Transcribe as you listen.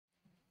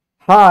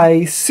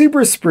Hi,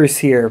 Super Spruce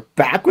here,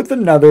 back with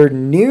another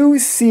new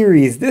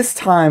series. This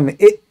time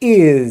it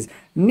is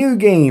new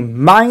game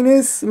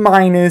minus,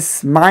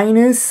 minus,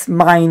 minus,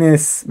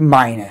 minus,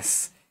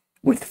 minus,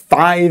 with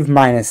 5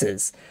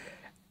 minuses.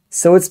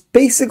 So it's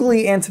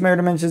basically Antimatter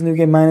Dimensions new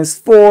game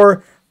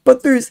 -4,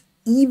 but there's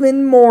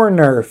even more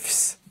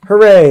nerfs.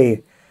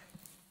 Hooray!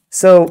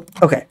 So,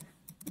 okay,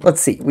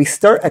 let's see. We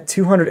start at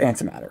 200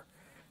 antimatter.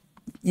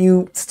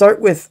 You start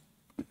with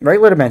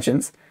regular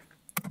dimensions,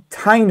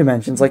 time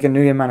dimensions like in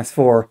new game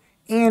 -4,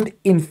 and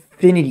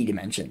infinity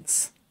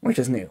dimensions, which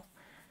is new.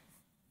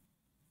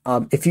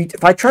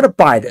 If I try to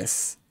buy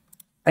this,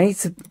 I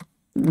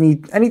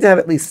need to have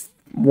at least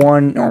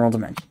one normal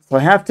dimension. So I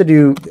have to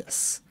do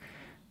this.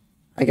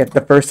 I get the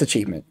first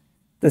achievement.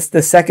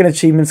 The second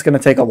achievement's going to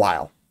take a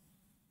while.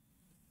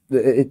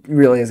 It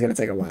really is going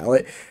to take a while.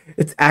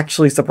 It's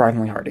actually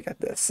surprisingly hard to get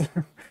this.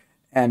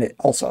 And it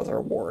also has a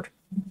reward.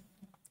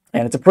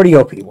 And it's a pretty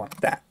OP one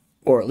at that.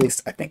 Or at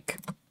least I think.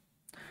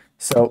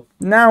 So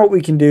now what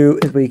we can do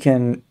is we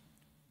can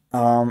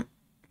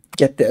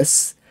get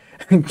this.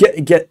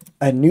 get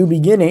a new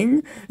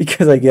beginning.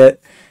 Because I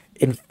get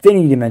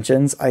infinity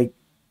dimensions. I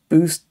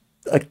boost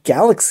a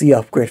galaxy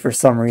upgrade for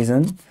some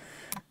reason.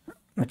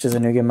 Which is a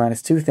new game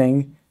 -2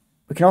 thing.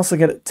 We can also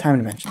get a time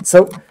dimension.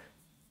 So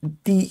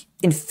the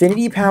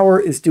infinity power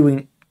is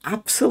doing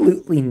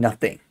absolutely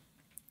nothing.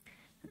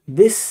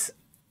 This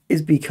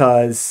is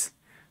because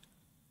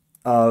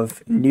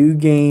of new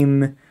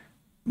game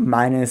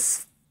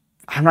minus,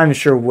 I'm not even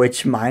sure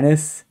which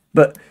minus,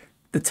 but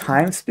the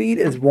time speed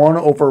is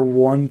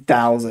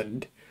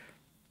 1/1000,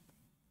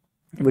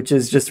 which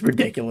is just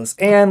ridiculous.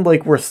 And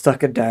like we're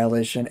stuck at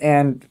dilation,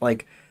 and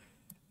like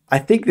I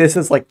think this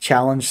is like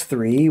challenge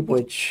 3,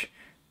 which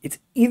it's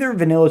either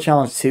vanilla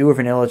challenge 2 or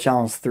vanilla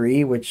challenge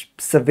 3, which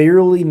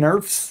severely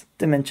nerfs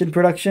dimension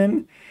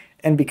production.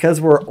 And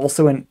because we're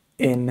also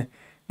in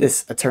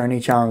this eternity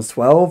challenge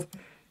 12,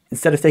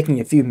 instead of taking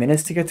a few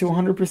minutes to get to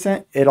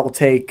 100%, it'll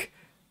take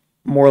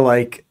more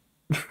like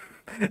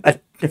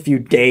a few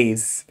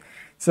days.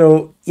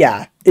 So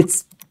yeah,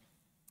 it's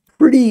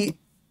pretty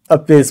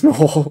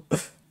abysmal.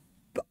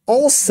 But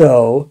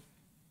also,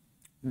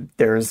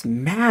 there's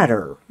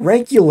matter,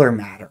 regular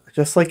matter,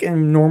 just like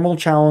in normal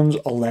challenge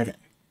 11.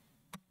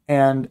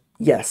 And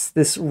yes,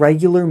 this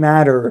regular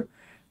matter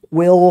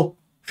will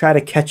try to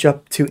catch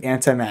up to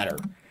antimatter.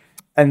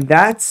 And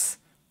that's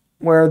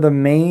where the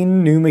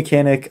main new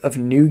mechanic of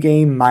new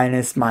game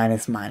minus,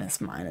 minus,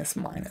 minus, minus,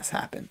 minus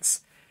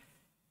happens.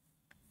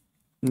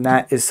 And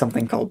that is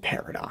something called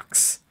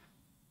paradox.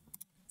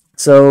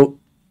 So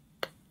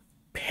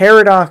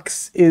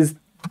paradox is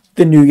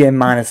the new game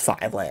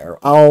 -5 layer.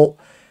 I'll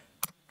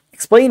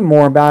explain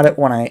more about it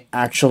when I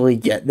actually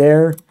get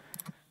there,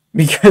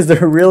 because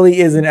there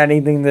really isn't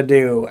anything to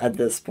do at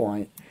this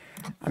point.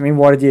 I mean,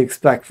 what did you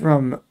expect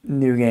from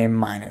new game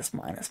minus,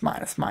 minus,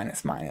 minus,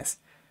 minus, minus?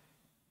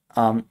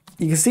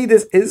 You can see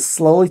this is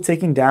slowly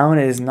ticking down.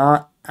 It is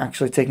not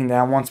actually ticking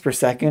down once per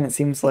second. It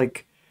seems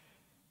like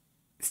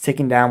it's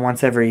ticking down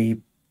once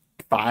every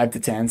 5 to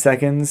 10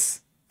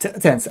 seconds.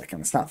 10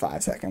 seconds, not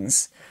 5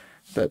 seconds.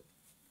 But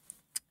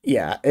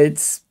yeah,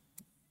 it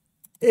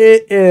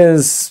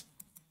is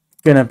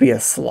gonna be a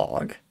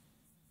slog.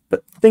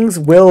 But things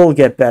will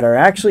get better.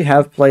 I actually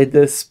have played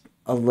this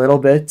a little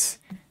bit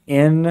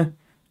in,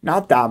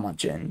 not that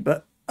much in,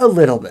 but a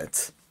little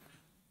bit.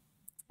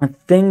 And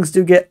things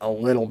do get a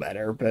little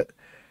better, but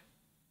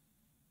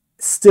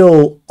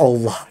still a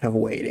lot of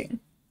waiting.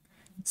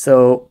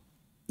 So,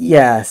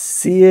 yeah,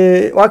 see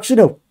it. Well, actually,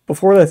 no.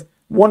 Before this,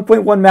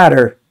 1.1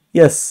 matter.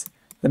 Yes,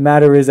 the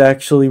matter is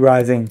actually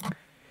rising.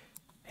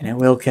 And it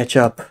will catch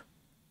up.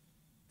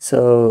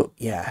 So,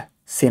 yeah,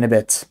 see you in a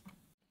bit.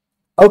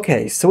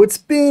 Okay, so it's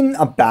been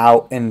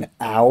about an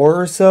hour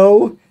or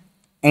so.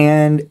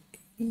 And,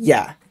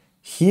 yeah,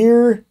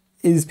 here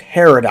is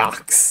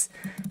paradox.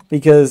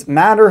 Because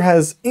matter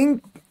has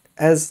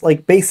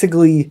like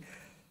basically,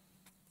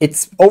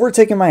 it's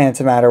overtaken my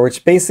antimatter,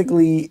 which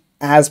basically,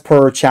 as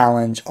per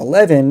challenge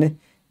 11,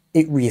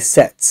 it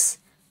resets.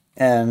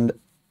 And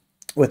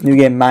with new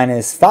game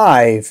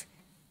 -5,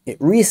 it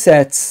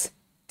resets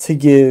to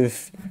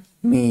give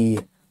me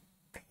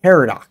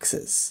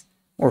paradoxes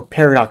or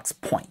paradox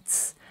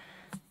points.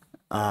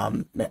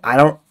 I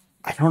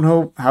don't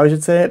know how I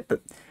should say it,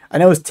 but I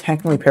know it's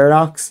technically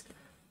paradox.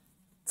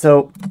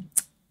 So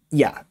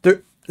yeah,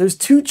 there's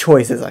 2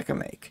 choices I can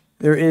make.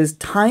 There is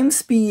time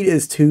speed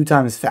is 2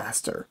 times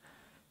faster,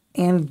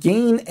 and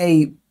gain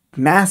a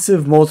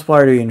massive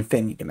multiplier to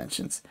infinity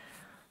dimensions.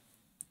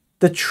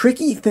 The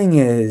tricky thing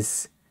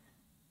is,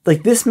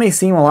 like, this may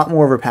seem a lot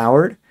more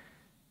overpowered,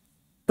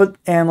 but,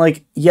 and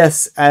like,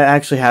 yes, I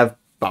actually have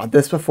bought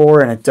this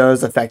before, and it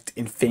does affect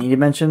infinity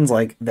dimensions,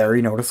 like,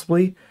 very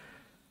noticeably.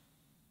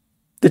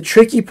 The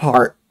tricky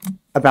part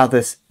about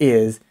this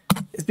is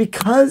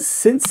because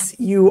since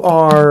you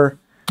are,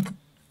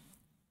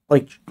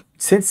 like,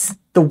 since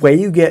the way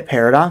you get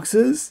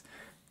paradoxes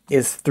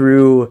is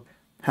through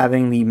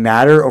having the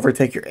matter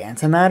overtake your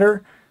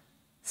antimatter,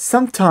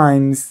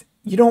 sometimes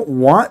you don't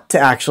want to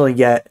actually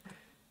get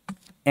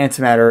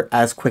antimatter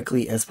as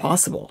quickly as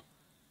possible.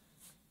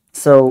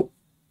 So,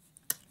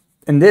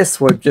 and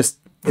this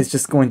is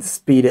just going to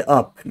speed it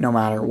up no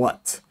matter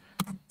what.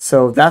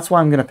 So that's why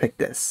I'm going to pick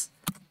this.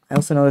 I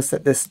also noticed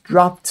that this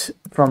dropped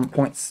from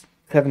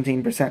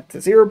 0.17% to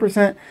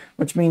 0%,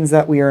 which means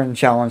that we are in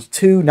challenge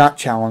 2, not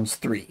challenge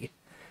 3.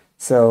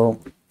 So,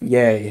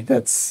 yay.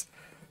 That's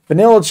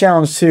vanilla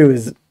challenge 2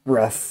 is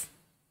rough.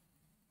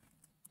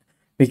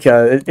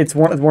 Because it's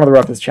one of the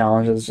roughest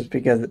challenges, just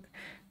because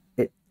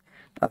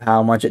of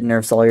how much it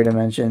nerfs all your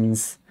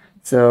dimensions.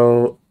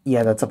 So,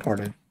 yeah, that's a part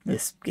of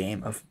this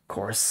game, of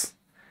course.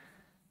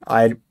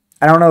 I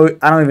don't know.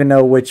 I don't even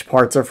know which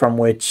parts are from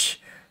which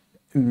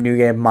New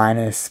Game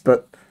Minus,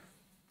 but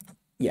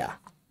yeah.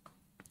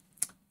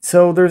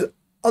 So there's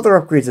other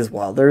upgrades as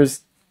well.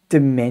 There's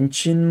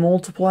dimension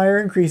multiplier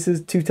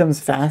increases 2 times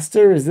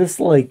faster. Is this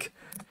like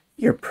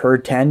your per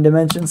 10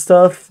 dimension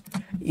stuff?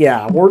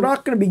 Yeah, we're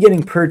not going to be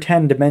getting per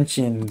 10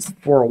 dimensions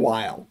for a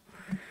while.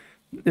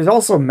 There's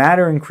also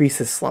matter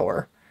increases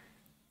slower,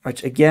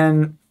 which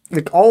again,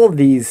 like all of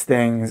these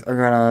things are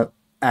going to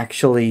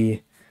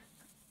actually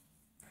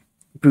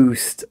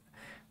boost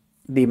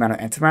the amount of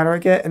antimatter I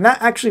get, and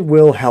that actually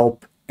will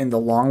help in the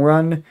long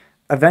run.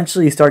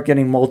 Eventually you start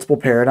getting multiple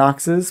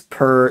paradoxes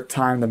per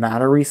time the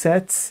matter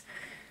resets,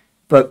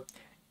 but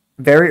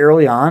very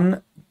early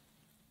on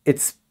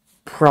it's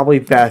probably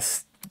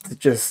best to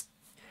just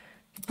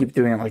keep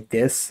doing it like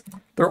this.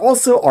 There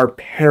also are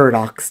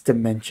paradox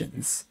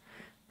dimensions,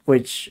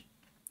 which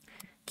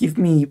give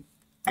me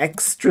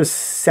extra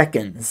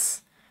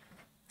seconds.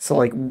 So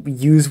like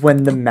use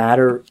when the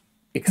matter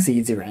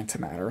exceeds your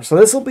antimatter. So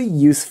this will be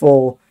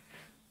useful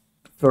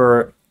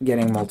for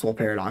getting multiple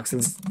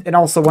paradoxes, and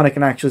also when I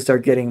can actually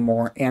start getting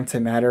more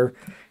antimatter,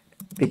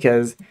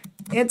 because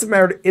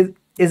antimatter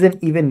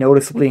isn't even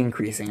noticeably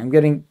increasing. I'm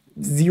getting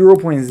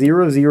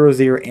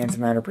 0.000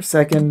 antimatter per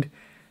second,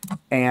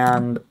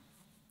 and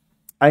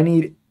I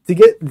need to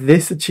get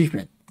this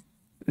achievement.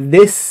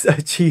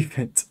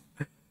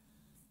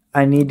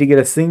 I need to get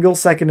a single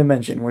second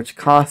dimension, which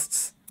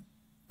costs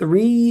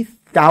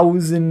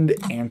 3,000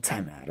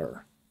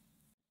 antimatter.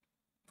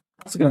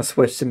 I'm also going to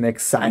switch to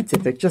mixed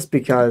scientific just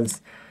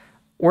because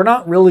we're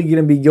not really going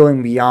to be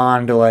going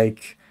beyond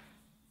like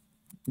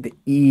the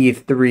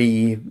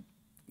E3,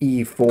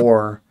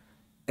 E4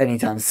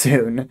 anytime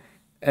soon.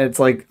 And it's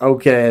like,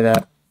 okay,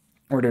 that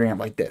we're doing it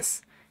like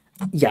this.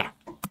 Yeah,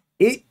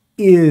 it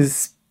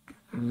is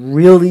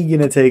really going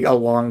to take a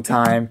long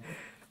time.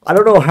 I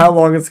don't know how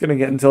long it's going to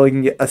get until I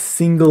can get a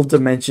single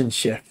dimension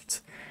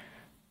shift.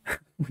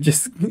 Which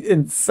is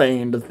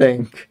insane to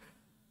think.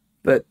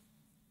 But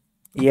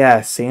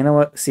yeah, see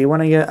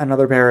when I get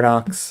another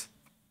paradox.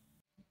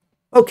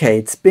 Okay,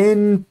 it's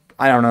been,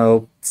 I don't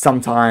know,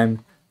 some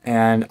time,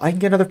 and I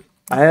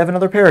have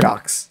another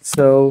paradox.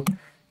 So,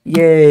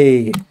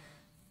 yay.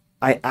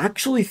 I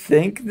actually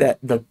think that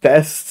the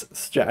best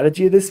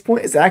strategy at this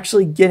point is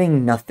actually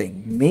getting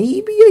nothing.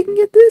 Maybe I can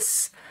get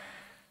this,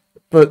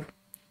 but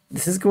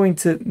this is going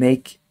to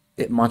make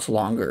it much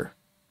longer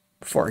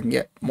before I can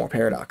get more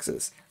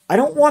paradoxes. I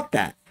don't want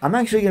that. I'm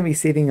actually going to be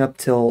saving up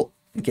till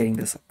getting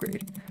this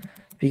upgrade,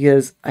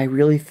 because I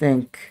really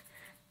think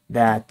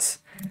that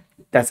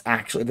that's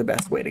actually the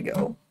best way to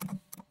go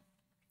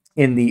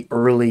in the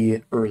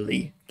early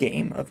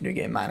game of New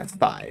Game Minus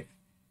 5.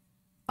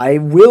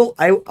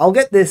 I'll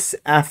get this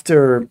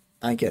after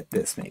I get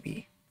this,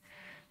 maybe,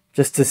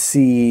 just to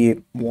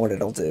see what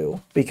it'll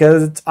do,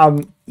 because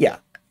yeah,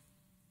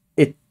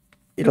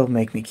 it'll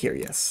make me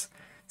curious.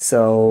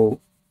 So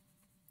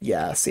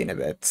yeah, see in a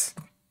bit.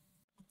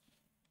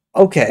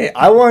 Okay,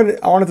 I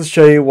wanted to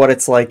show you what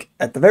it's like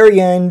at the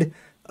very end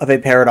of a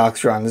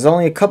paradox run. There's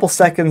only a couple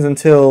seconds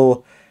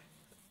until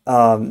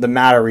the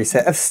matter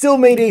reset. I've still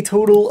made a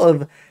total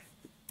of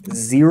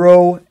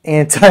 0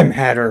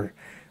 antimatter,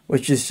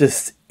 which is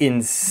just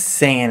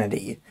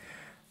insanity.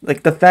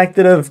 Like, the fact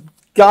that I've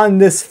gotten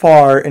this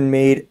far and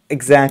made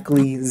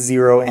exactly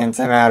 0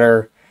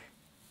 antimatter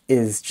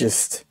is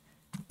just,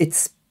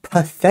 it's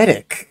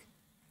pathetic.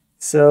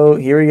 So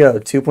here we go,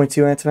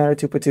 2.2 antimatter,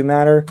 2.2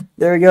 matter.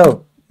 There we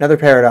go, another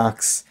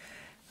paradox.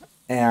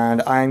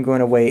 And I'm going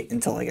to wait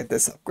until I get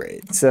this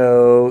upgrade.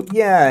 So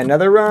yeah,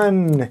 another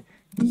run.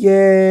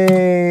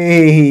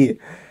 Yay!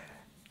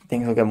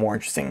 Things will get more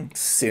interesting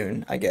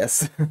soon, I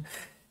guess.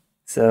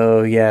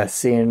 So yeah,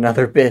 see you in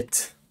another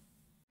bit.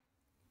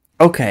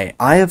 Okay,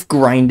 I have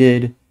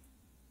grinded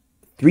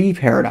 3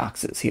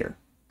 paradoxes here,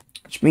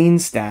 which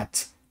means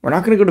that we're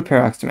not going to go to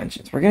paradox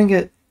dimensions. We're going to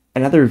get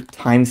another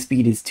time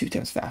speed is 2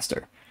 times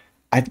faster.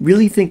 I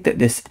really think that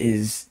this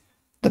is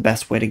the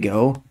best way to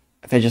go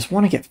if I just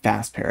want to get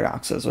fast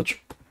paradoxes, which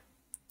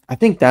I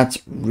think that's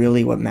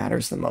really what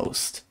matters the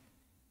most,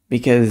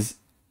 because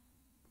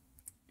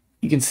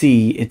you can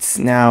see it's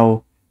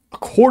now a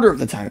quarter of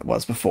the time it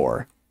was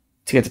before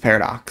to get to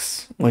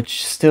paradox,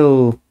 which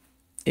still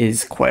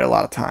is quite a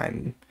lot of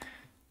time.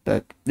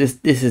 But this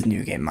is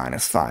New Game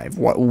Minus 5.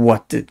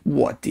 What did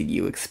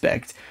you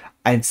expect?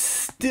 I've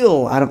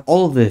still, out of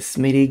all of this,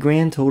 made a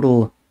grand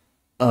total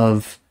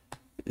of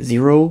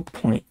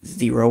 0.0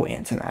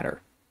 antimatter.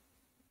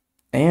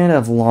 And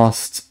I've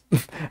lost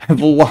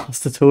I've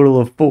lost a total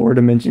of 4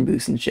 dimension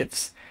boosts and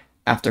shifts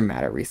after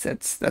matter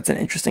resets. That's an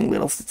interesting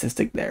little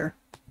statistic there.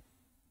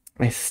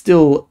 I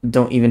still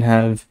don't even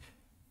have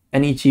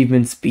any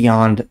achievements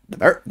beyond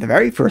the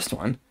very first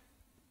one,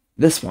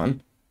 this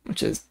one,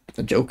 which is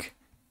a joke,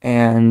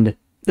 and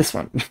this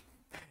one,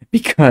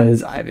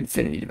 because I have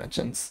infinity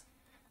dimensions.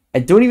 I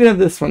don't even have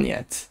this one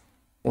yet,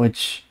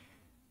 which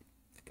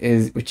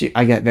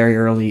I got very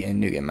early in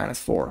New Game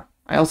 -4.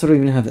 I also don't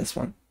even have this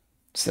one,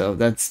 so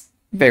that's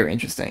very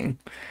interesting.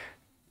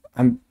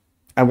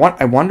 I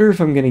wonder if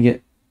I'm gonna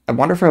get. I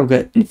wonder if I'll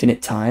get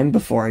infinite time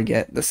before I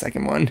get the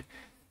second one,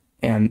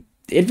 and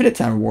the infinite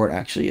time reward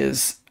actually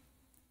is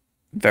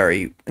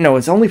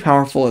it's only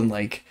powerful in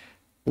like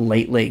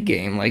late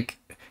game, like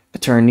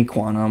Eternity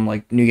Quantum,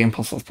 like New Game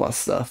plus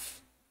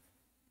stuff.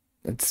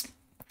 It's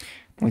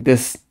like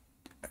this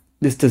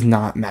does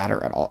not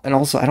matter at all. And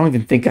also I don't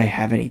even think I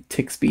have any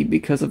tick speed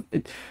because of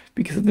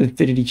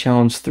Infinity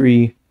Challenge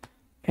 3,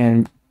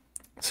 and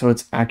so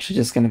it's actually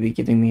just going to be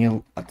giving me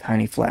a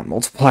tiny flat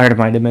multiplier to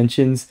my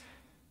dimensions,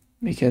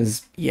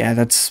 because yeah,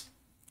 that's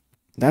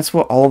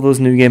what all of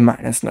those New Game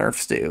minus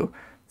nerfs do.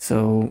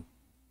 So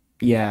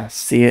yeah,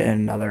 see it in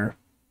another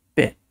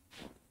bit.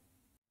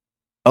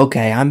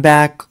 Okay, I'm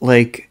back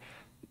like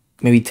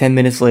maybe 10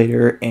 minutes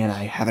later, and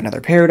I have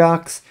another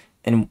paradox,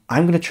 and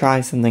I'm going to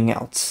try something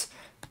else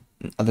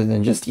other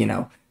than just,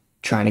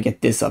 trying to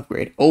get this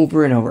upgrade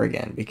over and over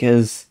again,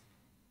 because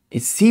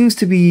it seems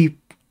to be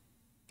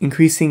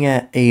increasing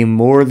at a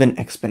more than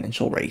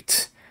exponential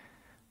rate.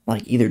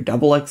 Like either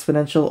double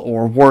exponential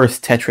or worse,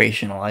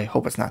 tetrational. I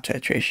hope it's not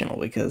tetrational,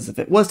 because if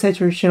it was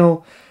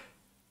tetrational,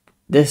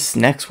 this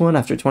next one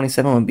after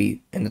 27 would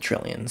be in the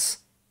trillions.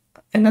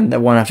 And then the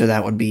one after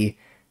that would be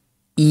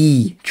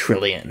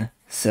E-trillion.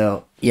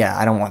 So yeah,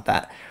 I don't want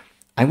that.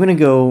 I'm going to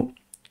go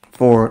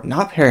for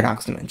not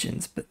paradox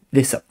dimensions, but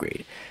this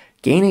upgrade.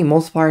 Gain a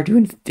multiplier to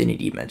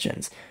infinity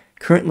dimensions.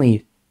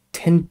 Currently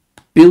 10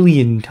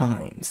 billion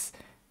times.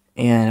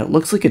 And it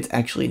looks like it's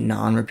actually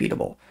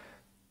non-repeatable.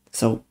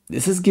 So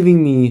this is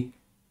giving me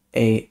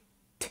a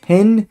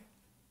 10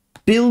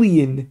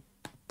 billion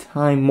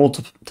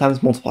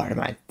times multiplier to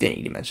my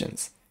infinity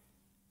dimensions.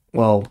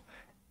 Well,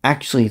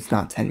 actually it's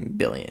not 10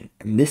 billion.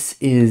 And this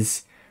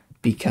is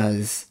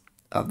because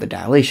of the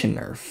dilation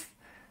nerf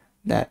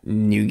that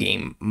New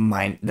Game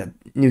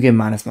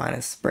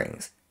minus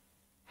brings.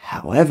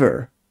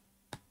 However,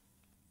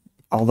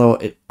 although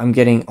I'm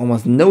getting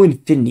almost no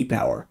infinity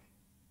power,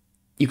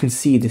 you can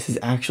see this is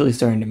actually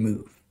starting to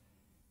move.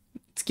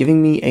 It's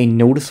giving me a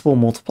noticeable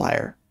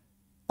multiplier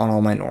on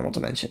all my normal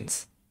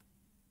dimensions.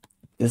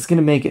 This is going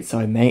to make it so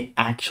I may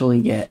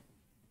actually get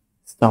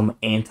some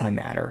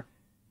antimatter.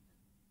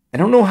 I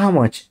don't know how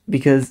much,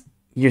 because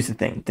here's the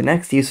thing. The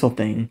next useful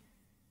thing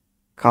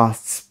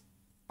costs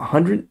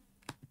 100.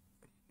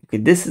 Okay,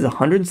 this is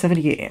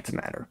 178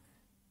 antimatter.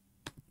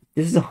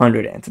 This is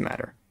 100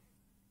 antimatter,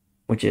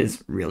 which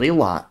is really a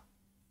lot.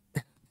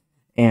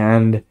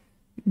 And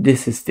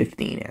this is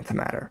 15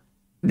 antimatter.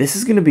 This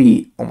is going to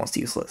be almost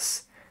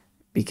useless,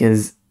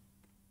 because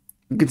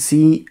you can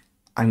see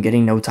I'm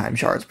getting no time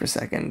shards per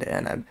second,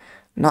 and I'm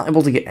not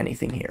able to get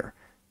anything here.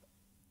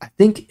 I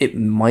think it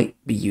might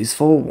be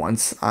useful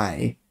once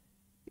I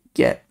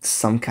get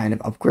some kind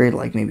of upgrade,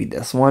 like maybe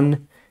this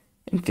one,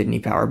 Infinity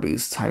Power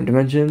Boost Time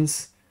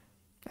Dimensions.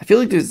 I feel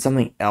like there's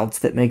something else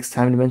that makes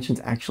Time Dimensions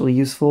actually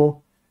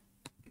useful.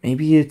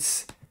 Maybe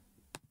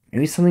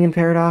something in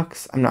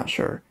Paradox? I'm not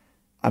sure.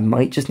 I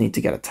might just need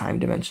to get a Time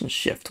Dimension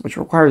Shift, which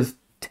requires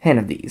 10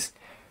 of these.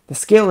 The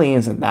scaling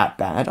isn't that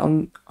bad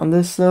on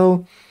this,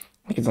 though.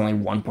 Like, it's only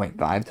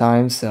 1.5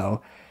 times,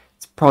 so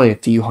it's probably a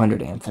few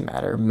hundred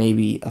antimatter,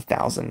 maybe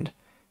 1,000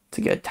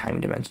 to get a Time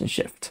Dimension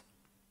Shift.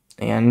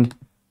 And,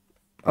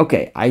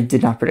 okay, I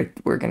did not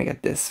predict we're going to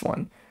get this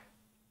one.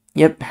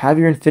 Yep, have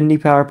your infinity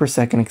power per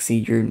second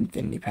exceed your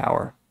infinity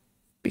power.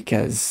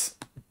 Because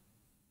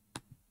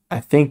I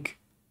think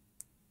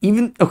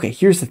okay,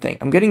 here's the thing.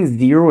 I'm getting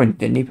 0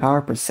 infinity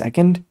power per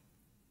second,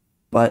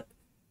 but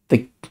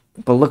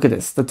look at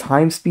this. The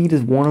time speed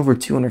is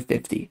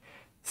 1/250.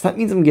 So that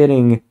means I'm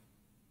getting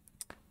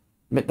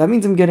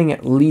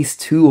at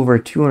least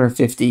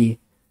 2/250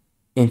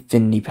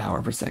 infinity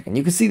power per second.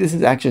 You can see this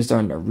is actually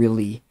starting to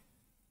really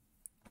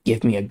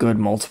give me a good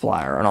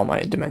multiplier on all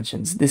my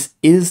dimensions. This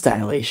is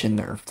dilation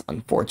nerfed,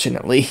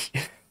 unfortunately.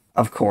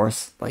 Of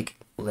course, like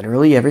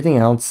literally everything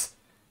else,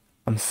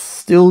 I'm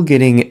still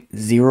getting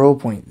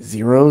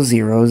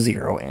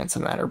 0.000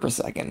 antimatter per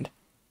second.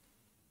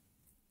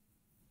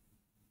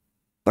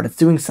 But it's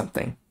doing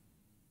something.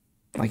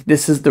 Like,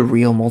 this is the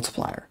real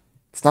multiplier.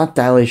 It's not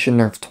dilation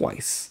nerfed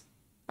twice.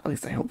 At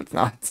least I hope it's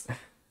not.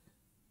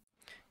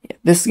 Yeah,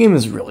 this game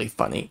is really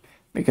funny,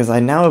 because I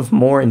now have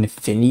more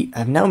infinity.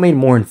 I've now made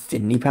more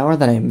infinity power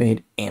than I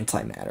made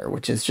antimatter,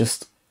 which is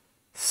just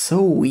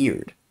so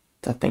weird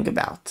to think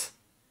about.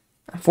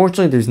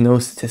 Unfortunately, there's no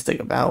statistic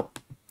about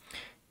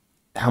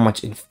how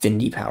much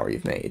infinity power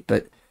you've made,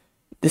 but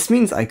this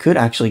means I could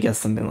actually get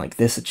something like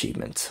this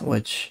achievement,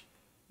 which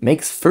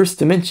makes first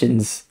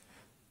dimensions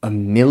a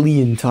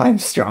million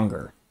times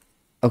stronger.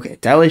 Okay,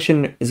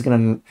 dilation is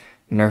going to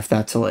nerf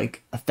that to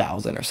like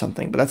 1,000 or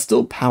something, but that's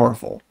still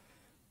powerful.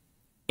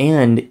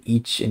 And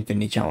each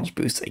Infinity Challenge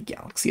boosts a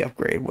Galaxy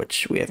upgrade,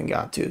 which we haven't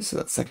got to, so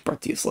that second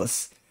part's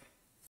useless.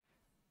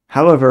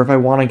 However, if I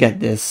want to get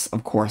this,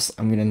 of course,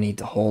 I'm going to need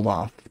to hold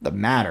off the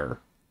matter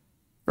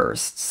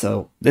first.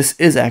 So this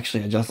is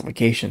actually a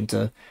justification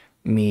to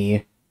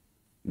me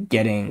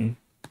getting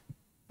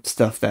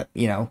stuff that,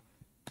 you know,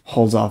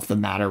 holds off the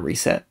matter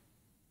reset.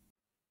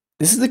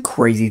 This is the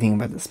crazy thing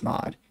about this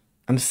mod.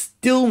 I'm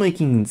still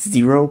making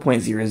 0.000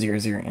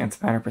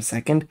 antimatter per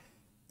second,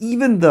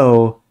 even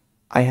though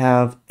I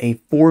have a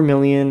 4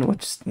 million,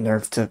 which is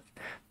nerfed to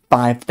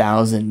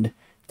 5,000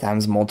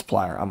 times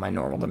multiplier on my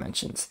normal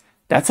dimensions.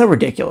 That's how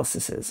ridiculous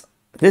this is.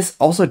 This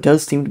also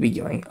does seem to be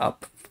going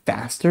up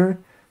faster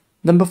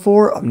than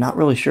before. I'm not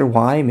really sure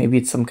why. Maybe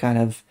it's some kind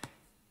of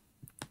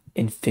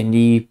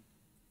infinity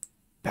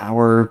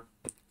power,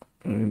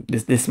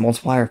 this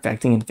multiplier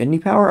affecting infinity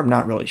power. I'm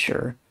not really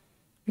sure,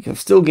 because I've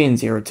still gained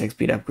 0 tick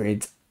speed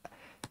upgrades.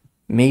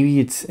 Maybe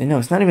it's, no,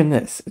 it's not even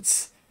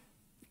this.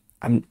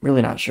 I'm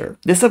really not sure.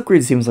 This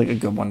upgrade seems like a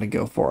good one to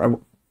go for.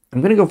 I'm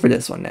going to go for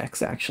this one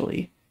next,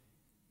 actually,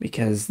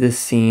 because this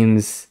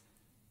seems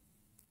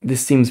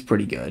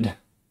pretty good.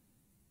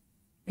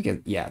 Because,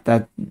 yeah,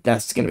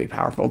 that's going to be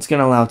powerful. It's going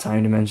to allow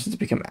time dimensions to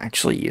become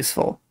actually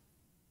useful.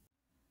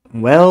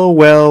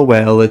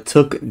 Well, it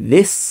took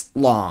this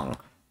long.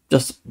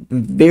 Just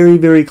very,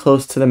 very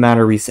close to the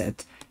matter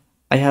reset.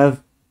 I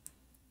have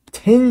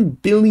 10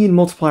 billion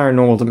multiplier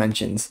normal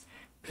dimensions,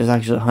 which is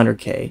actually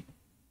 100k,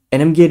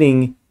 and I'm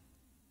getting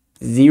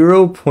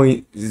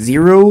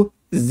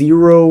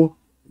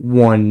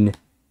 0.001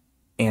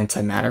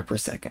 antimatter per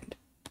second.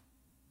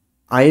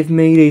 I have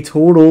made a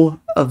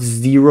total of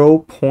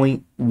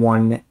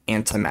 0.1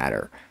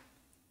 antimatter.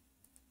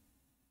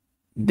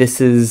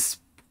 This is,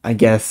 I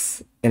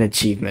guess, an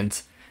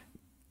achievement.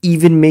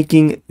 Even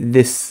making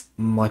this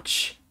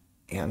much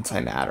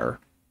antimatter,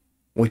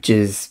 which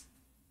is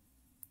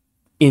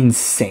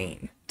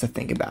insane to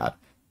think about.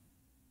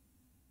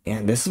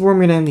 And this is where I'm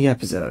going to end the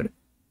episode.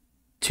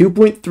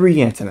 2.3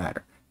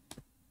 antimatter.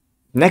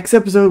 Next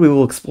episode, we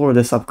will explore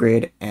this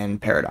upgrade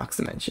and paradox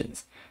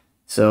dimensions.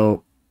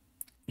 So,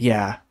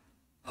 yeah.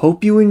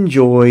 Hope you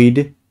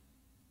enjoyed.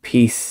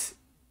 Peace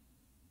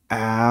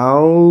out.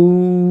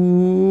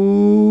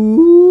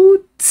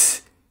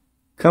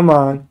 Come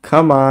on.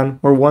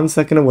 We're 1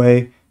 second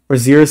away. We're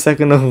 0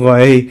 seconds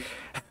away.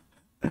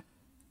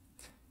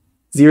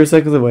 0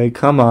 seconds away.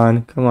 Come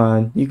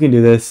on. You can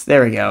do this.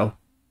 There we go.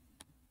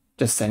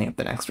 Just setting up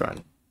the next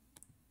run.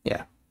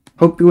 Yeah.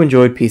 Hope you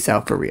enjoyed. Peace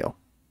out for real.